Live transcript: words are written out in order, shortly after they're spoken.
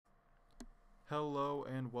Hello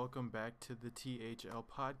and welcome back to the THL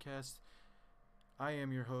podcast. I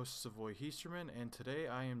am your host, Savoy Heisterman, and today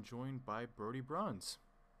I am joined by Brody Bruns.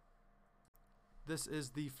 This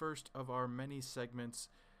is the first of our many segments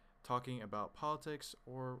talking about politics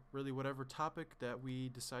or really whatever topic that we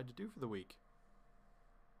decide to do for the week.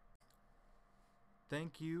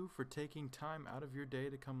 Thank you for taking time out of your day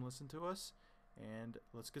to come listen to us, and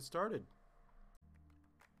let's get started.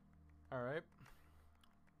 All right.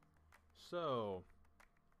 So,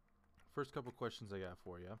 first couple questions I got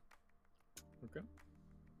for you Okay.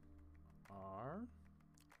 are,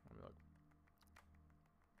 let me look.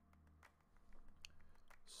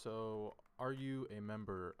 So, are you a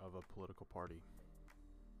member of a political party?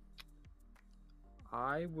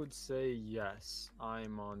 I would say yes.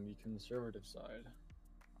 I'm on the conservative side.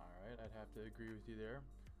 All right, I'd have to agree with you there,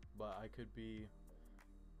 but I could be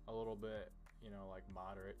a little bit, like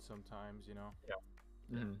moderate sometimes,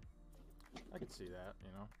 Mm-hmm. I could see that,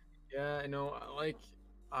 Yeah, I know.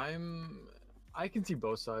 I can see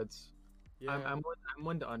both sides. Yeah, I'm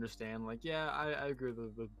one to understand. I agree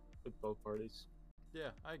with both parties.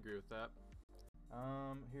 yeah, I agree with that.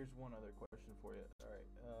 Here's one other question for you. All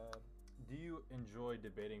right, do you enjoy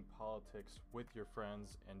debating politics with your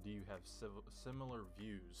friends, and do you have similar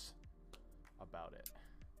views about it?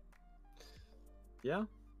 Yeah.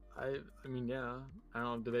 I mean, yeah. I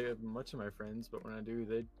don't debate with much of my friends, but when I do,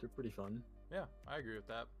 they're pretty fun. Yeah, I agree with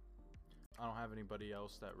that. I don't have anybody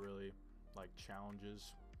else that really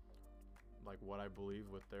challenges what I believe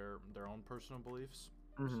with their own personal beliefs.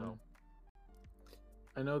 Mm-hmm. So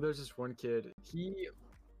I know there's this one kid.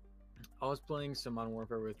 I was playing some Modern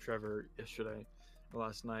Warfare with Trevor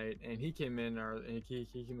last night, and he came in he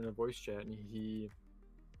came in a voice chat, and he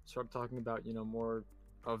started talking about more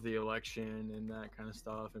of the election and that kind of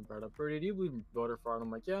stuff, and brought up, Bertie, do you believe in voter fraud?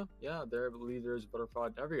 I'm like, yeah, I believe there's voter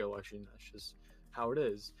fraud in every election. That's just how it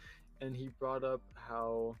is. And he brought up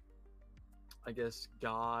how, I guess,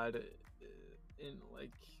 God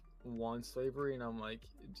wants slavery, and I'm like,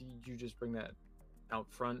 did you just bring that out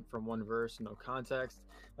front from one verse, no context?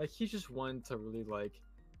 He's just one to really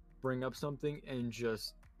bring up something and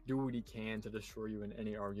just do what he can to destroy you in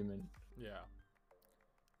any argument. yeah,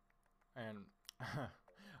 and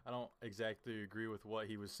I don't exactly agree with what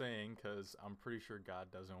he was saying because I'm pretty sure God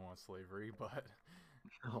doesn't want slavery, but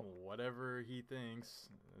whatever he thinks,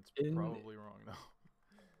 it's probably wrong though.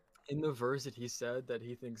 In the verse that he said that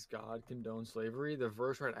he thinks God condones slavery, the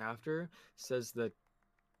verse right after says that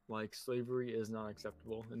slavery is not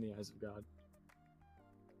acceptable in the eyes of God.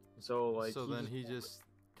 So then he just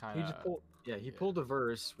kind of pulled a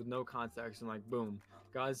verse with no context and boom,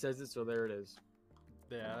 God says it, so there it is.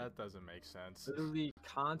 Yeah, that doesn't make sense. Literally,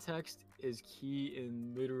 context is key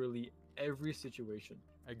in literally every situation.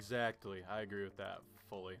 Exactly, I agree with that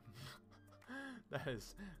fully. That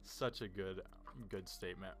is such a good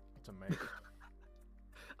statement to make.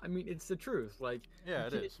 I mean, it's the truth. Yeah,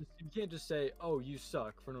 it is. You can't just say, "Oh, you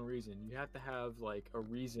suck" for no reason. You have to have a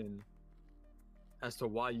reason as to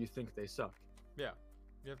why you think they suck. Yeah,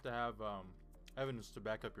 you have to have evidence to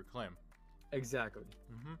back up your claim. Exactly.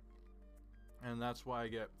 Mm-hmm. And that's why I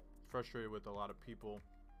get frustrated with a lot of people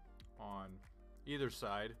on either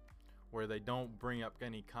side, where they don't bring up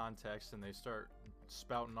any context and they start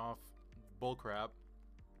spouting off bullcrap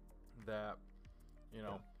that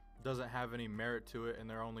doesn't have any merit to it, and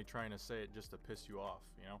they're only trying to say it just to piss you off.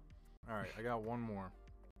 All right, I got one more,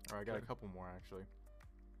 or I got a couple more actually.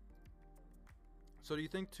 So do you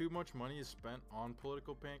think too much money is spent on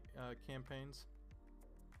political campaigns?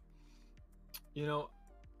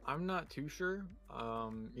 I'm not too sure.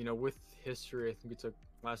 With history, I think we took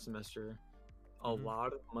last semester, a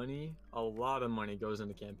lot of money goes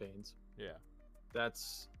into campaigns. Yeah.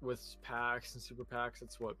 That's with PACs and super PACs.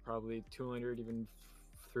 That's what, probably 200, even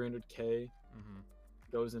 300K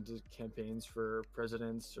goes into campaigns for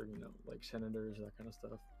presidents or, senators, that kind of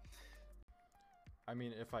stuff. I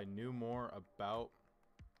mean, if I knew more about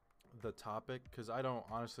the topic, because I don't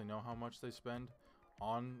honestly know how much they spend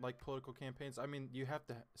on political campaigns. I mean, you have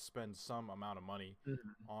to spend some amount of money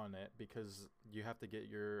on it because you have to get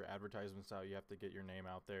your advertisements out, you have to get your name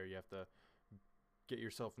out there, you have to get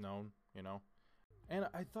yourself known, And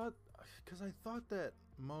I thought that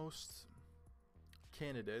most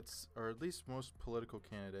candidates, or at least most political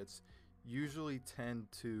candidates, usually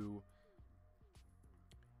tend to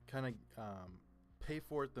kind of pay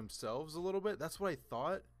for it themselves a little bit. That's what I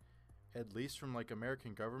thought, at least from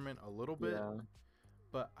American government a little bit. Yeah.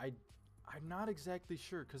 But I'm not exactly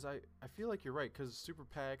sure, because I feel like you're right, because super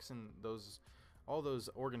PACs and all those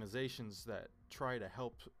organizations that try to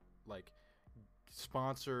help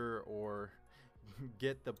sponsor or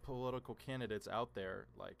get the political candidates out there.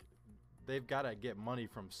 Like, they've got to get money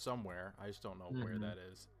from somewhere. I just don't know where Mhm. that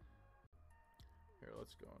is. Here,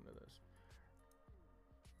 let's go into this.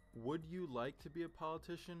 Would you like to be a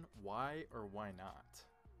politician? Why or why not?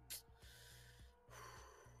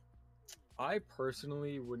 I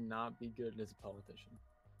personally would not be good as a politician.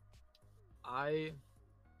 I,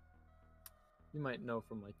 you might know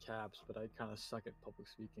from my caps, but I kind of suck at public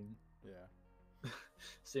speaking. Yeah,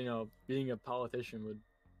 So, being a politician would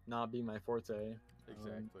not be my forte.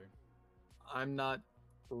 exactly. I'm not,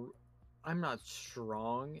 r- I'm not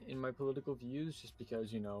strong in my political views just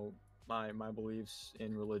because my beliefs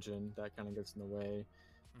in religion that kind of gets in the way.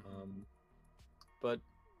 Hmm. Um, but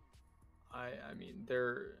I mean,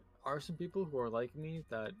 there are some people who are like me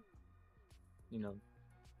that you know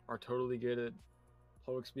are totally good at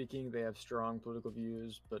public speaking. They have strong political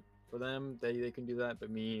views, but for them, they can do that. But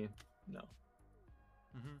me, no.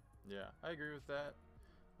 Hmm. Yeah, I agree with that.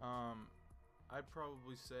 Um, I'd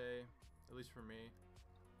probably say, at least for me,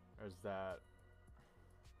 is that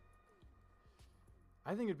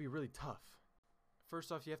I think it'd be really tough.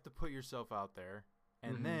 First off, you have to put yourself out there,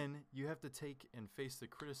 and Hmm. then you have to take and face the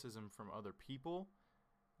criticism from other people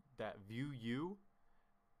that view you.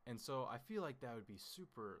 And so I feel like that would be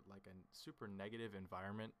like a super negative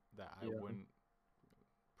environment that I Yeah. wouldn't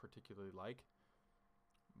particularly like.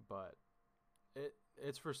 But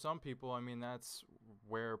it's for some people. I mean, that's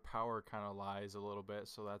where power kind of lies a little bit.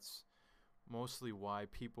 So that's mostly why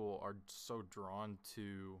people are so drawn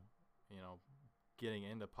to, getting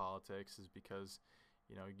into politics, is because,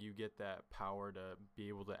 you get that power to be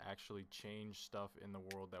able to actually change stuff in the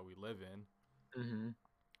world that we live in. Hmm.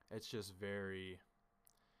 It's just very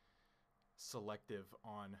selective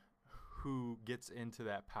on who gets into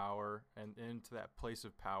that power and into that place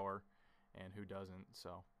of power and who doesn't.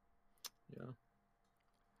 So, Yeah.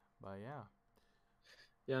 but yeah.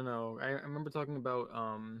 Yeah. No, I remember talking about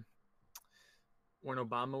when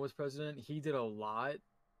Obama was president. He did a lot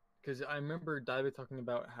because I remember David talking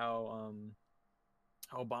about how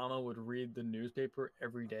Obama would read the newspaper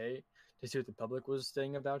every day to see what the public was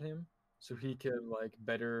saying about him, so he Mhm. could like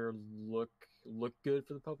better look good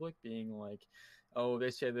for the public, being like, oh,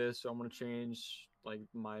 they say this, so I'm gonna change like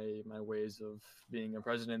my ways of being a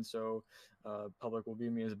president, so public will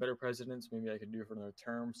view me as a better president. So maybe I could do it for another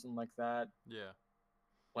term, something like that. Yeah.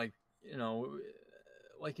 Like you know,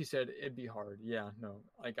 like you said, it'd be hard. Yeah, no,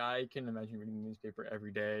 like I can imagine reading the newspaper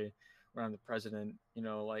every day when I'm the president.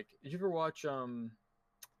 Like did you ever watch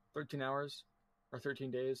 13 hours or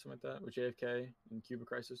 13 days, something like that, with JFK and Cuba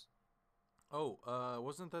Crisis? Oh,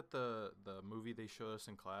 wasn't that the movie they showed us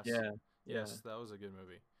in class? Yeah, yeah, Yes, that was a good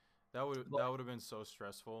movie. Li- That would have been so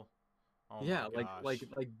stressful. Oh my yeah. Like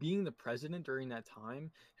gosh. being the president during that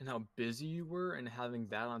time and how busy you were, and having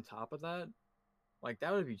that on top of that, like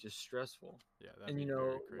that would be just stressful. Yeah, that'd And be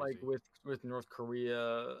very like crazy. with North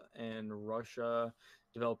Korea and Russia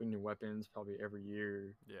developing new weapons probably every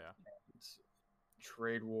year, Yeah. it's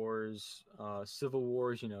trade wars, civil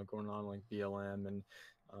wars, going on like BLM and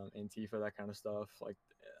Antifa, that kind of stuff. Like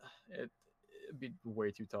it'd be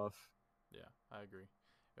way too tough. Yeah, I agree.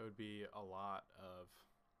 It would be a lot of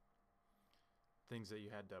things that you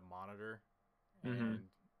had to monitor Hmm. and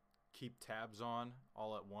keep tabs on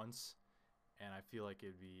all at once, and I feel like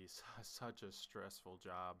it'd be such a stressful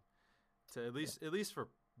job to at least for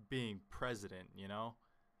being president, you know?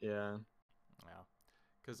 Yeah. Yeah.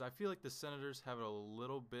 Cuz I feel like the senators have it a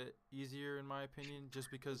little bit easier in my opinion, just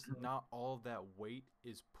because Mhm. not all of that weight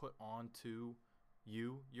is put onto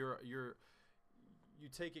you. You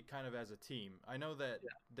take it kind of as a team. I know that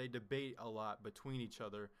they debate a lot between each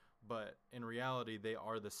other, but in reality, they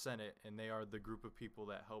are the Senate and they are the group of people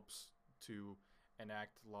that helps to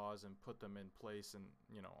enact laws and put them in place and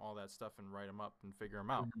all that stuff and write them up and figure them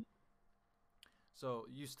out. Mhm. So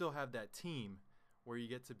you still have that team where you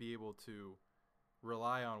get to be able to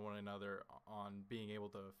rely on one another on being able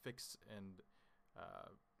to fix and uh,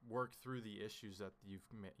 work through the issues that you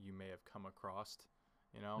may have come across,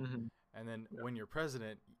 you know. Mhm. And then Yeah. when you're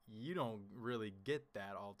president, you don't really get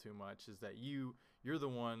that all too much. Is that you're the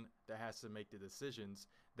one that has to make the decisions.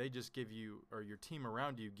 They just give you, or your team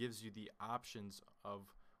around you gives you the options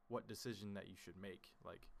of what decision that you should make.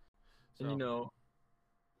 Like, And so,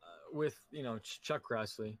 with Chuck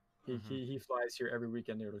Grassley, hmm, he flies here every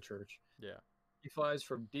weekend to go to church. yeah, He flies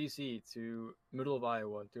from DC to middle of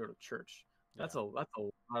Iowa to go to church. yeah, That's a lot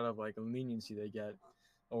of like leniency they get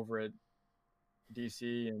over at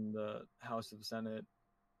DC and the House of the Senate.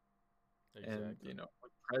 And exactly.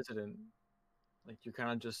 with president, like you're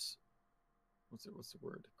kind of just what's the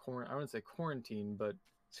word? I wouldn't say quarantine, but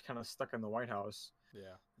it's kind of stuck in the White House.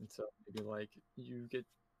 Yeah. And so maybe like you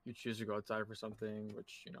choose to go outside for something,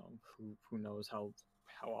 which who knows how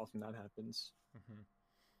often that happens. Hmm.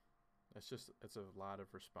 It's a lot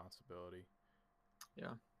of responsibility,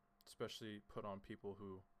 Yeah. especially put on people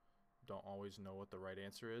who don't always know what the right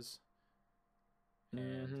answer is.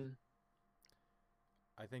 And Hmm.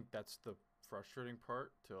 I think that's the frustrating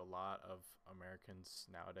part to a lot of Americans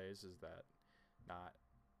nowadays is that not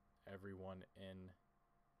everyone in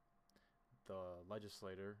the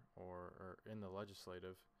legislator or in the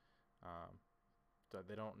legislative um, that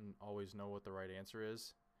they don't always know what the right answer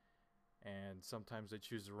is, and sometimes they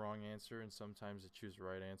choose the wrong answer and sometimes they choose the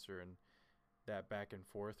right answer, and that back and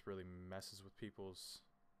forth really messes with people's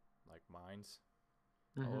like minds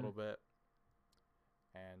a Hmm. little bit.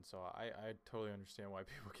 And so I totally understand why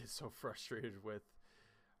people get so frustrated with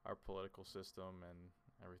our political system and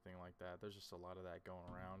everything like that. There's just a lot of that going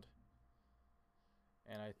around.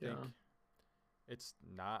 And I think Yeah. it's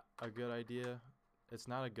not a good idea. It's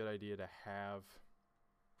not a good idea to have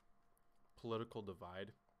political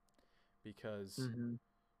divide because Hmm.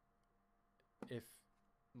 if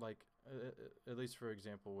like at least for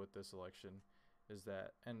example with this election is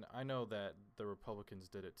that, and I know that the Republicans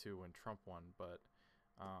did it too when Trump won, but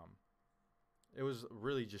um, it was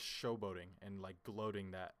really just showboating and like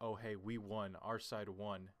gloating that, oh hey, we won, our side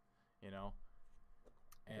won, you know.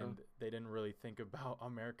 Yeah. And they didn't really think about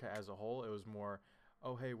America as a whole. It was more,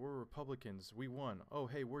 oh hey, we're Republicans, we won. Oh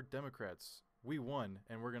hey, we're Democrats, we won,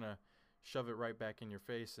 and we're gonna shove it right back in your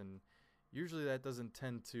face. And usually that doesn't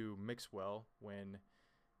tend to mix well when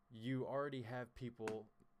you already have people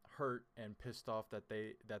hurt and pissed off that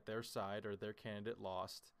their side or their candidate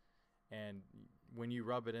lost, and when you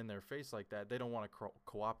rub it in their face like that, they don't want to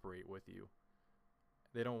cooperate with you.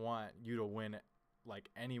 They don't want you to win like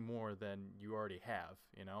any more than you already have,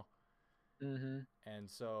 you know? Hmm.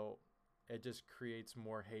 And so it just creates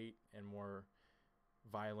more hate and more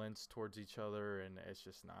violence towards each other, and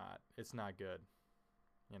it's not good,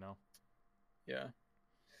 you know? Yeah.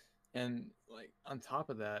 And like on top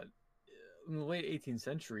of that, in the late 18th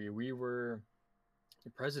century, the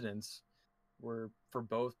presidents were for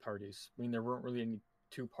both parties. I mean, there weren't really any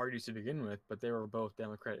two parties to begin with, but they were both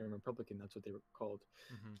Democrat and Republican. That's what they were called.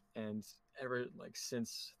 Mm-hmm. And ever like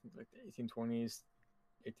since like the 1820s,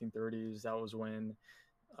 1830s, that was when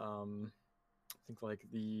I think like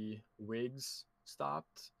the Whigs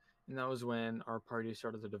stopped, and that was when our party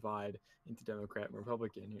started to divide into Democrat and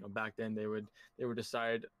Republican. Back then they would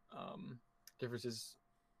decide differences,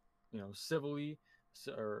 civilly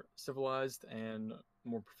or civilized and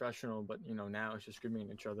more professional. But now it's just screaming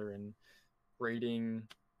at each other and raiding,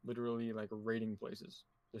 literally like raiding places,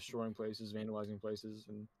 destroying places, vandalizing places,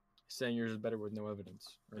 and saying yours is better with no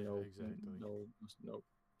evidence or Yeah, exactly. no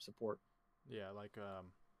support. Yeah, like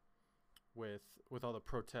with all the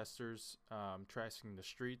protesters trashing the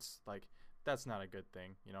streets, like that's not a good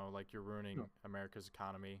thing, you know, like you're ruining No. America's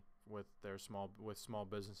economy with small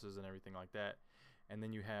businesses and everything like that. And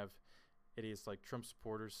then you have idiots like Trump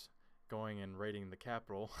supporters going and raiding the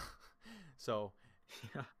Capitol. So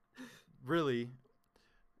Yeah. really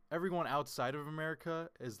everyone outside of America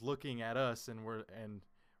is looking at us and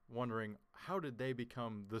wondering how did they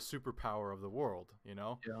become the superpower of the world, you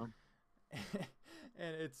know? Yeah.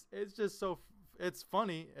 And it's just so it's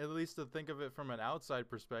funny at least to think of it from an outside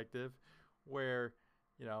perspective where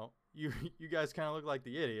you know you guys kind of look like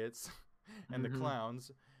the idiots and the Hmm.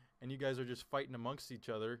 clowns, and you guys are just fighting amongst each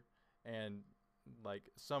other, and like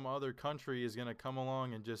some other country is going to come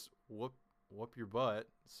along and just whoop your butt.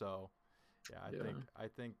 So yeah, Yeah. I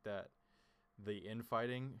think that the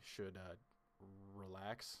infighting should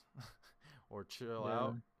relax or chill Yeah.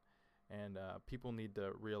 out, and people need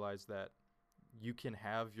to realize that you can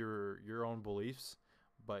have your own beliefs,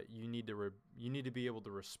 but you need to be able to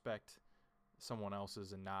respect someone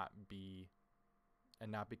else's and not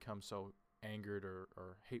become so angered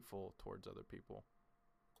or hateful towards other people.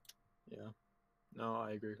 Yeah. No,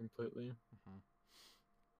 I agree completely. Mm-hmm.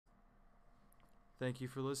 Thank you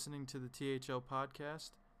for listening to the THL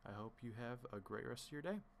podcast. I hope you have a great rest of your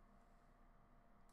day.